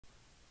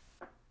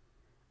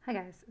Hi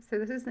guys, so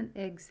this is an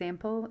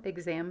example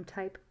exam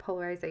type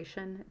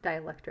polarization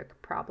dielectric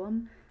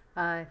problem.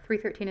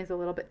 313 is a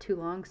little bit too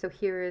long, so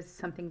here is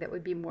something that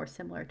would be more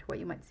similar to what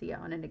you might see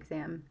on an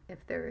exam if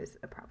there is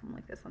a problem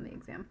like this on the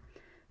exam.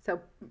 So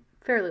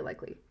fairly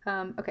likely.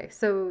 Okay,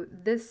 so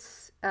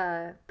this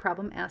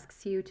problem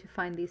asks you to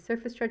find the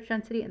surface charge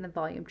density and the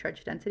volume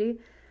charge density.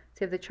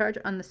 So you have the charge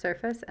on the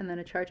surface and then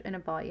a charge in a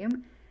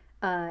volume.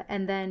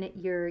 And then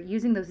you're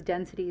using those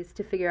densities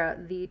to figure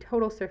out the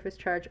total surface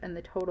charge and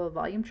the total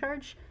volume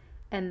charge.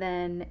 And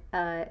then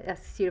it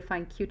asks you to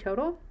find Q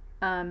total.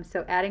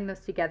 So adding those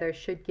together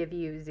should give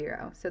you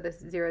 0. So this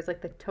 0 is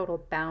like the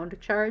total bound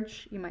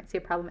charge. You might see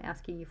a problem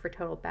asking you for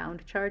total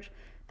bound charge.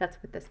 That's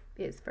what this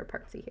is for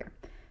part C here.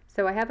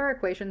 So I have our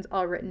equations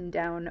all written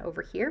down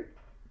over here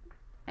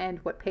and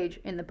what page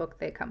in the book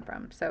they come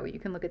from. So you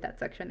can look at that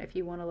section if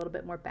you want a little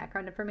bit more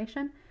background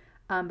information.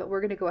 But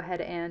we're going to go ahead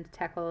and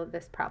tackle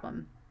this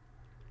problem.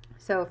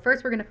 So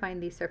first we're going to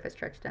find the surface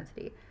charge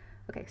density.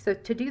 Okay, so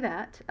to do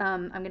that,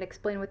 I'm going to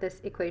explain what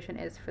this equation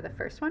is for the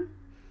first one.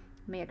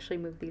 Let me actually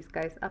move these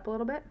guys up a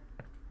little bit.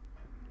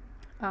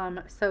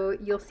 So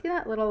you'll see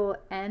that little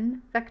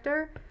n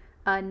vector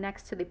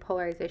next to the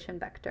polarization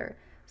vector.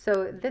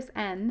 So this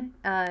n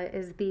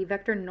is the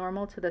vector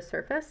normal to the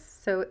surface.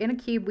 So in a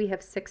cube we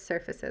have 6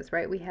 surfaces,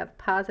 right? We have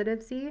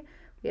positive z,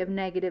 we have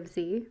negative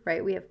z,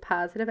 right? We have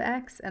positive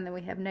x, and then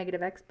we have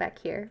negative x back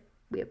here.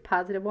 We have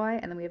positive y,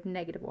 and then we have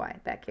negative y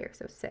back here,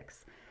 so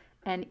 6.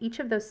 And each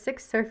of those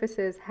 6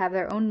 surfaces have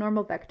their own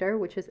normal vector,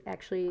 which is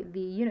actually the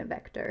unit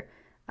vector.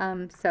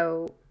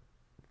 So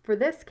for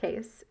this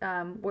case,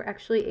 we're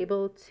actually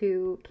able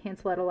to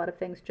cancel out a lot of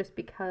things just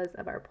because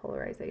of our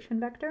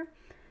polarization vector.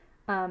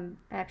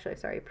 Actually,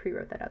 sorry, I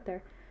pre-wrote that out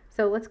there.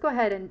 So let's go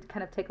ahead and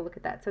kind of take a look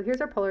at that. So here's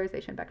our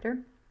polarization vector.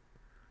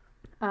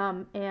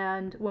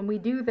 And when we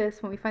do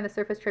this, when we find the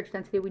surface charge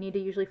density, we need to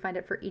usually find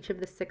it for each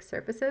of the 6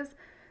 surfaces.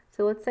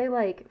 So let's say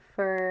like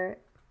for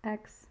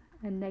x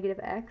and negative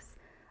x,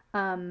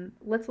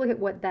 let's look at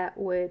what that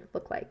would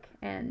look like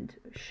and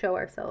show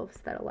ourselves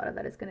that a lot of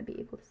that is going to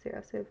be equal to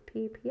 0. So if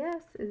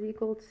PPS is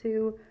equal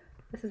to,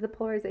 this is the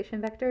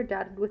polarization vector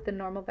dotted with the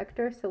normal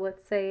vector. So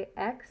let's say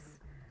x,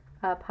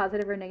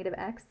 positive or negative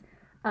x.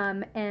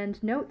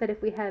 And note that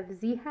if we have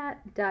z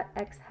hat dot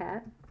x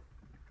hat,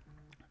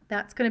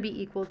 that's going to be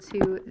equal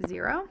to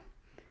 0.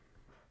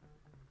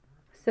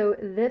 So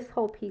this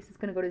whole piece is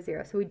going to go to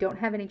 0. So we don't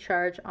have any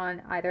charge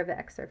on either of the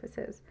x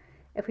surfaces.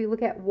 If we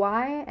look at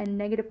y and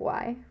negative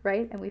y,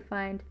 right, and we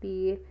find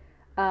the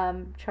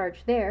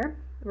charge there,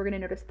 we're going to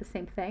notice the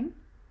same thing,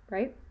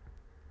 right,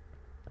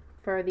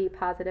 for the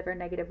positive or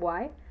negative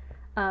y.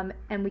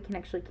 And we can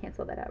actually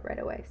cancel that out right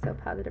away. So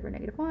positive or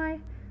negative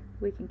y,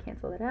 we can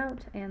cancel that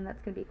out, and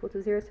that's going to be equal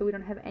to 0. So we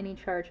don't have any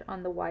charge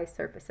on the y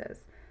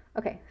surfaces.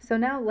 Okay, so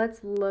now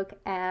let's look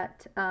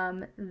at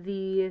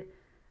let's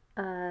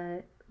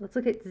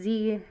look at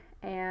z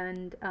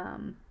and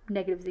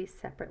negative z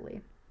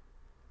separately.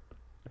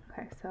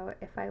 Okay, so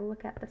if I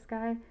look at this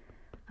guy,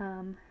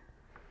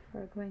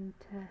 we're going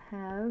to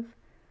have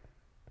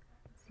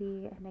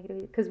z and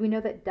negative z, because we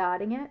know that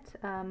dotting it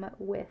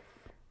with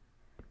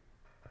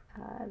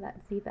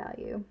that z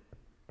value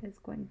is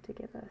going to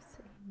give us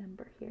a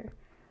number here.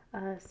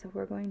 So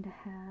we're going to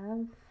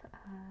have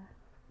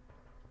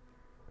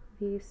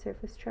the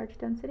surface charge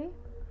density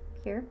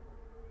here,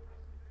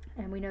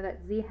 and we know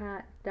that z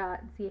hat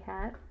dot z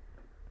hat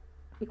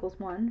equals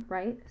 1,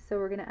 right? So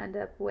we're going to end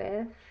up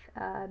with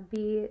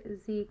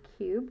bz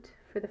cubed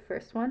for the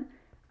first one,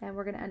 and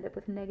we're going to end up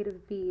with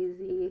negative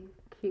bz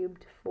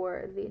cubed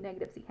for the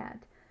negative z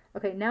hat.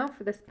 Okay, now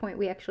for this point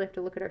we actually have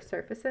to look at our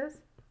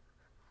surfaces.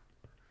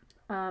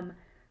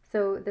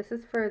 So this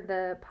is for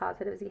the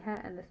positive z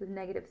hat and this is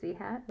negative z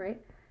hat,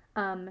 right?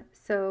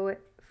 So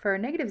for our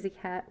negative z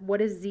hat,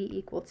 what is z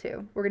equal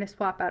to? We're going to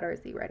swap out our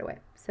z right away.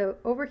 So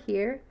over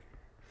here,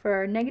 for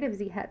our negative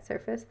z hat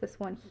surface, this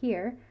one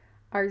here,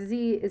 our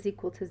z is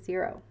equal to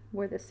 0,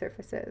 where this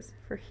surface is.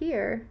 For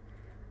here,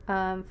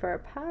 for our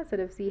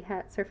positive z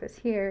hat surface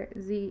here,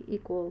 z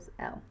equals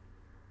L.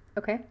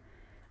 Okay,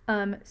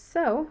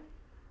 so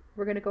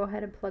we're going to go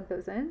ahead and plug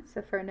those in.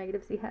 So for our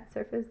negative z hat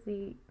surface,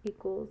 z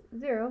equals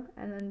 0,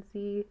 and then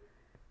z is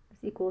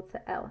equal to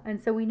L.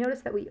 And so we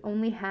notice that we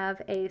only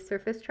have a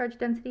surface charge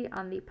density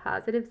on the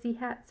positive z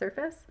hat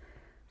surface.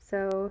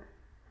 So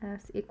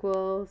S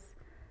equals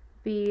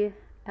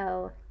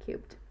BL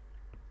cubed.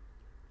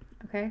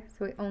 Okay,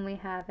 so we only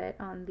have it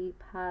on the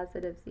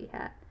positive z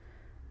hat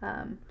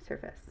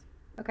surface.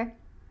 Okay,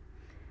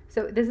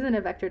 so this isn't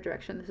a vector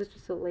direction. This is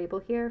just a label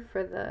here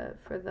for the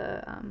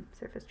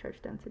surface charge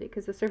density,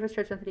 because the surface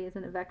charge density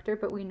isn't a vector,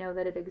 but we know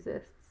that it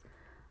exists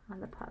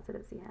on the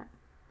positive z hat.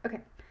 Okay,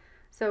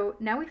 so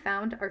now we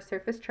found our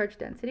surface charge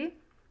density,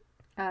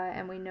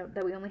 and we know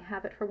that we only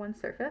have it for one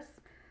surface.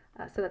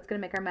 So that's going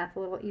to make our math a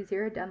little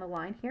easier down the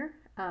line here.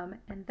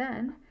 And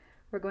then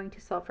we're going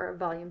to solve for our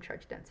volume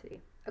charge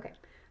density. Okay,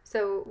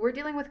 so we're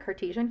dealing with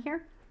Cartesian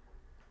here.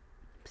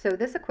 So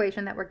this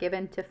equation that we're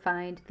given to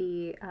find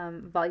the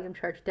volume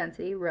charge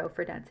density, rho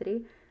for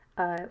density,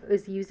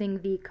 is using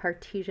the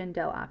Cartesian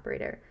del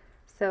operator.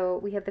 So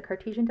we have the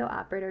Cartesian del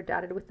operator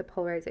dotted with the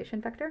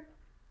polarization vector.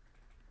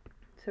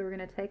 So we're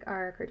going to take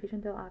our Cartesian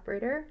del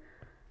operator,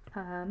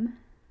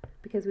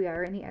 because we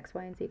are in the x,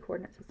 y, and z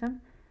coordinate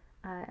system,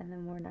 and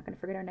then we're not going to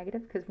forget our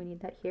negative because we need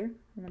that here,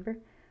 remember,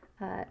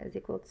 is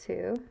equal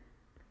to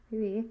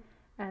v,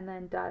 and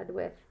then dotted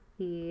with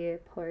the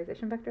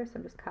polarization vector. So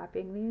I'm just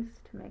copying these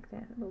to make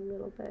that a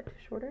little bit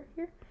shorter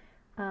here.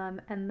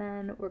 And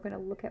then we're going to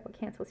look at what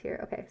cancels here.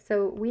 Okay,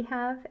 so we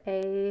have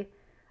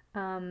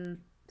an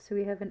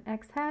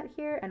x hat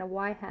here and a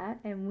y hat,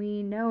 and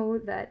we know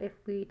that if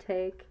we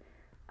take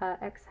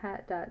x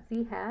hat dot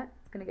z hat,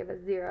 it's going to give us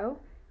 0.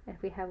 And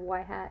if we have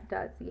y hat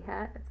dot z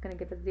hat, it's going to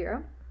give us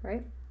 0,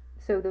 right?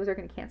 So those are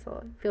going to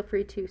cancel. Feel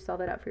free to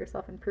solve it out for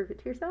yourself and prove it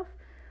to yourself.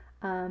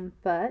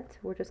 But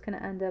we're just going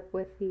to end up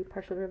with the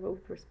partial derivative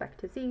with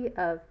respect to z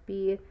of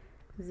bz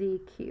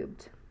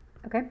cubed.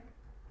 Okay?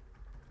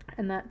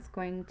 And that's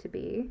going to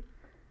be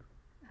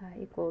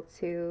equal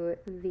to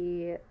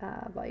the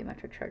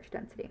volumetric charge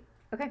density.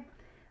 Okay?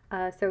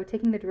 So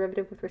taking the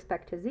derivative with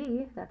respect to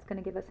z, that's going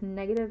to give us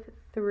negative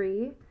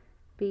 3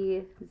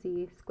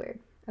 bz squared.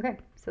 Okay,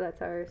 so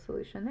that's our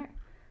solution there.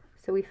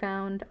 So we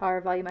found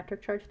our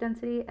volumetric charge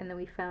density, and then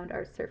we found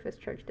our surface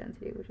charge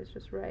density, which is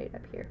just right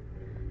up here.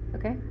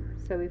 Okay,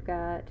 so we've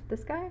got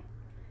this guy,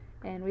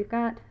 and we've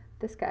got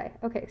this guy.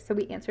 Okay, so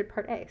we answered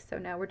part A. So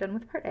now we're done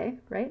with part A,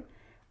 right?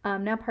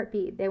 Now part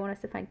B, they want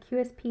us to find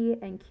QSP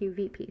and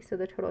QVP, so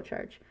the total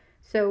charge.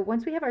 So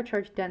once we have our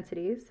charge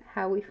densities,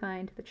 how we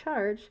find the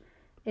charge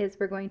is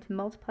we're going to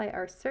multiply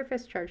our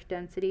surface charge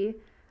density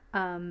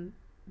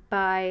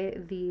by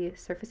the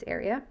surface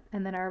area,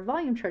 and then our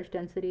volume charge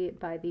density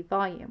by the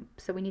volume.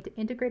 So we need to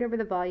integrate over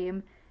the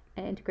volume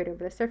and integrate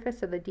over the surface.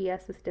 So the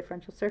ds is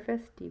differential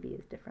surface, dv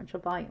is differential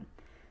volume.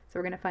 So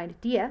we're going to find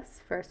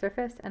ds for our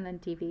surface and then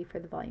dv for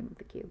the volume of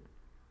the cube.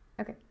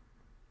 Okay.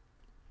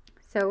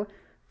 So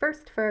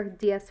first for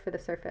ds for the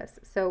surface.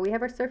 So we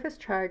have our surface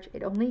charge.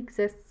 It only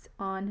exists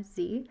on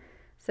z.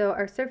 So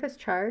our surface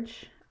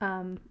charge,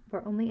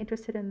 we're only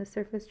interested in the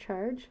surface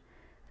charge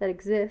that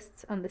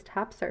exists on the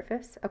top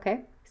surface.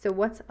 Okay, so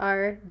what's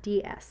our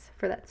ds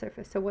for that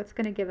surface? So what's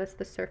going to give us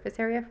the surface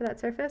area for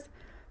that surface?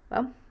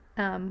 Well,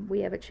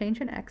 we have a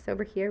change in x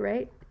over here,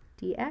 right,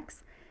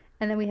 dx,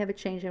 and then we have a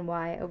change in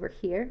y over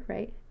here,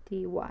 right,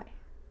 dy.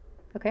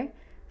 Okay,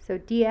 so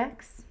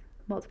dx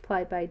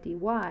multiplied by dy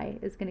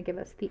is going to give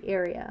us the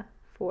area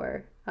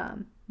for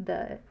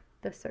the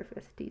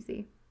surface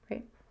dz,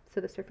 right, so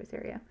the surface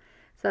area.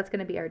 So that's going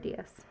to be our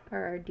ds, or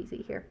our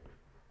dz here.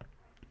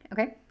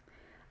 Okay.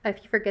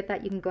 If you forget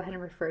that, you can go ahead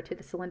and refer to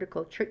the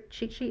cylindrical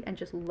cheat sheet and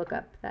just look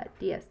up that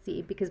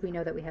dsc, because we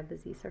know that we have the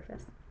z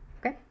surface.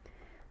 Okay,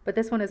 but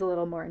this one is a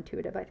little more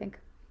intuitive, I think.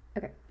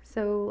 Okay,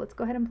 so let's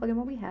go ahead and plug in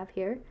what we have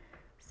here.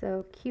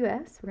 So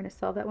qs, we're going to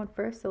solve that one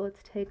first. So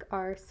let's take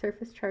our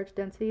surface charge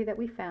density that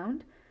we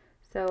found.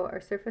 So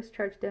our surface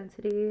charge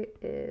density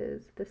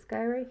is this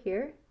guy right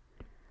here.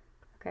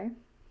 Okay,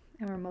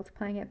 and we're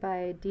multiplying it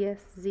by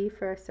dsz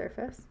for our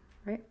surface,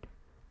 right?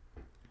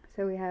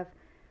 So we have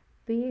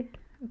BL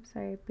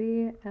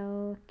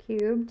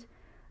cubed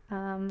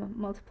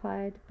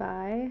multiplied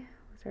by,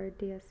 what's our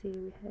DSC?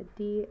 We had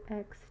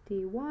dx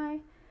dy,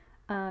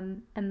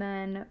 and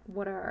then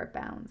what are our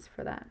bounds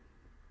for that?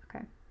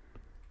 Okay,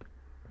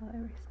 I'll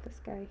erase this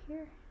guy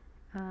here.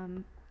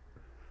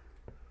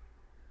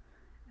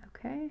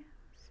 Okay,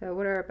 so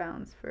what are our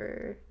bounds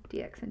for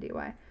dx and dy?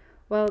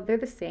 Well, they're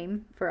the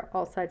same for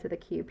all sides of the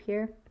cube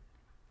here.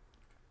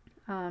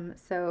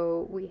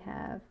 So we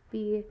have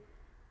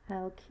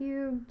L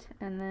cubed,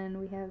 and then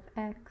we have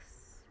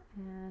x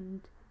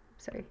and,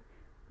 sorry,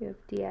 we have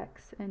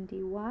dx and dy,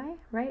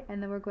 right?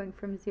 And then we're going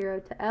from 0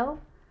 to L,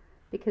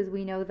 because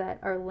we know that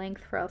our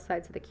length for all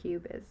sides of the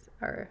cube is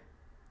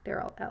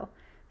they're all L.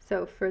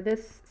 So for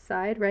this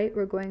side, right,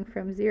 we're going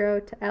from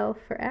 0 to L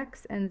for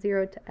x and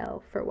 0 to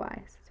L for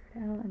y. So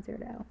 0 to L and 0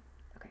 to L.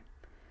 Okay,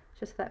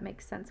 just so that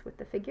makes sense with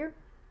the figure.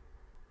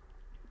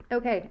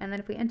 Okay, and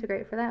then if we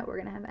integrate for that,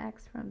 we're going to have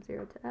x from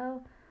 0 to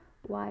L,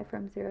 y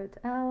from 0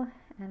 to L,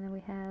 and then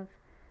we have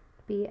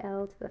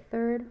BL to the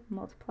third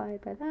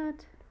multiplied by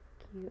that,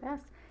 QS.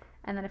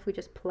 And then if we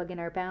just plug in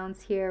our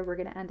bounds here, we're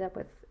going to end up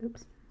with,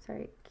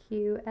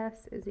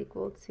 QS is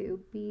equal to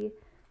BL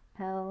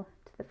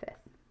to the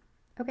fifth.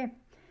 Okay,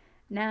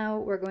 now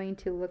we're going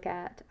to look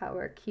at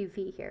our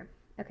QV here.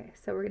 Okay,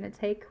 so we're going to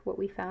take what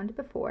we found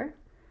before,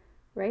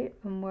 right,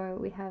 and where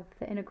we have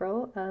the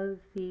integral of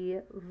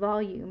the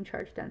volume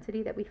charge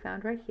density that we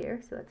found right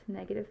here. So that's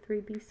negative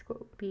 3bz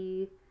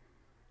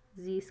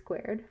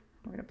squared.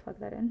 We're going to plug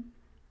that in.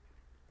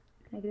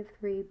 Negative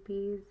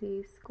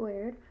 3bz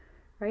squared,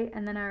 right?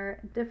 And then our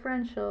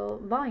differential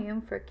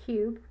volume for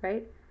cube,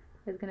 right,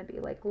 is going to be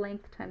like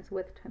length times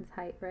width times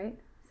height, right?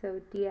 So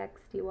dx,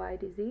 dy,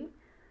 dz.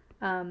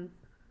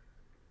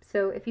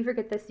 So if you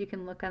forget this, you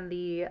can look on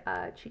the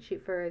cheat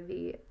sheet for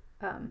the,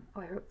 I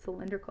wrote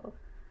cylindrical,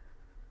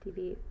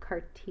 dv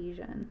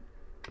Cartesian.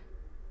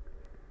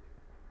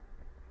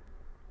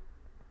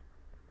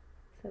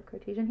 So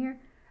Cartesian here.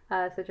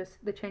 So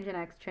just the change in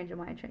x, change in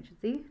y, and change in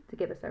z to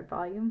give us our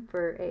volume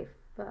for a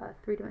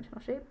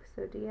three-dimensional shape.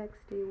 So dx,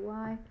 dy,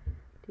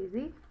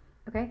 dz.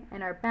 Okay,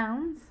 and our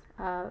bounds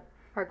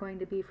are going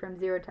to be from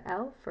 0 to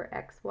L for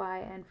x, y,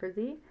 and for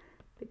z,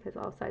 because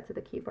all sides of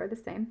the cube are the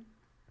same.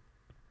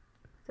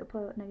 So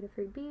pull out negative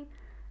 3b.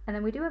 And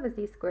then we do have a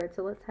z squared,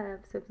 so let's have,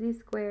 so z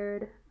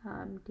squared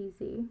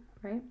dz,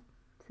 right?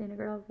 So the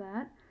integral of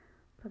that,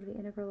 of the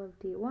integral of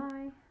dy,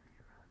 integral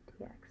of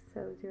dx.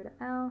 So 0 to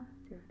L,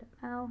 0 to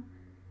L,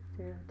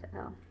 0 to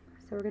L.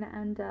 So we're going to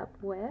end up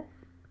with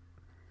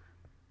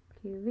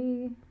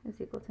qv is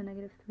equal to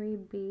negative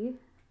 3b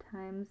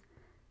times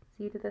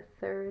z to the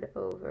third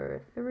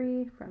over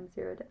 3 from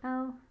 0 to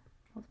L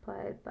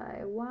multiplied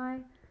by y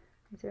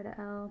from 0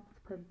 to L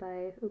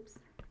multiplied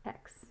by,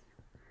 x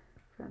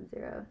from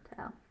 0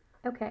 to L.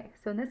 Okay,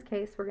 so in this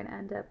case, we're going to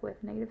end up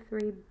with negative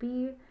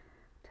 3b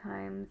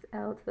times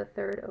L to the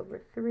third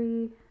over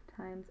 3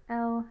 times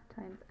L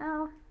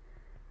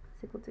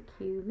is equal to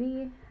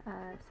QV.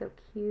 So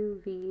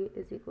QV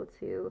is equal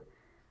to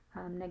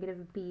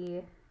negative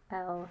B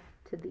L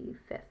to the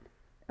fifth.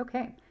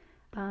 Okay,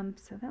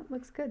 so that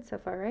looks good so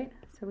far, right?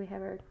 So we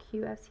have our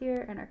QS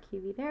here and our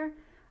QV there,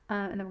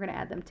 and then we're going to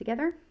add them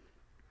together.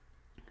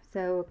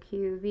 So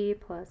QV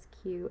plus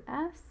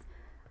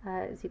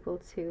QS is equal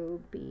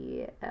to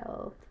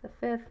BL to the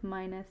fifth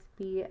minus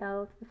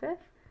BL to the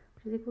fifth,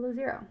 which is equal to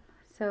 0.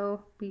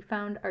 So we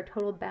found our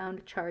total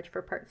bound charge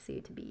for part C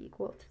to be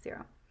equal to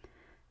 0.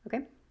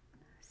 Okay,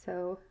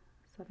 so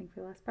solving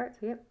for the last part.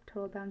 So yep,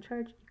 total bound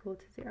charge equal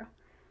to 0.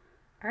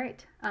 All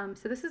right,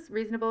 so this is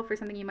reasonable for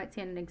something you might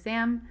see in an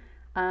exam.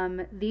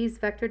 These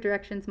vector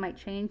directions might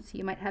change, so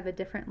you might have a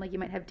different, like you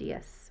might have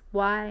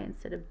DSY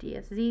instead of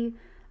DSZ.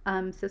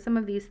 So some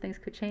of these things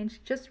could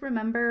change. Just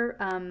remember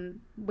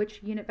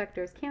which unit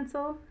vectors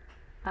cancel.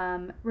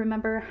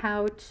 Remember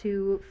how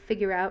to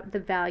figure out the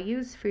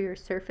values for your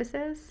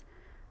surfaces,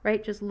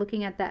 right? Just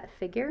looking at that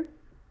figure.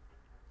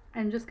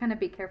 And just kind of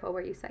be careful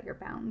where you set your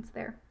bounds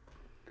there.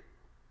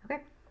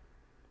 Okay,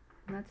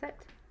 and that's it.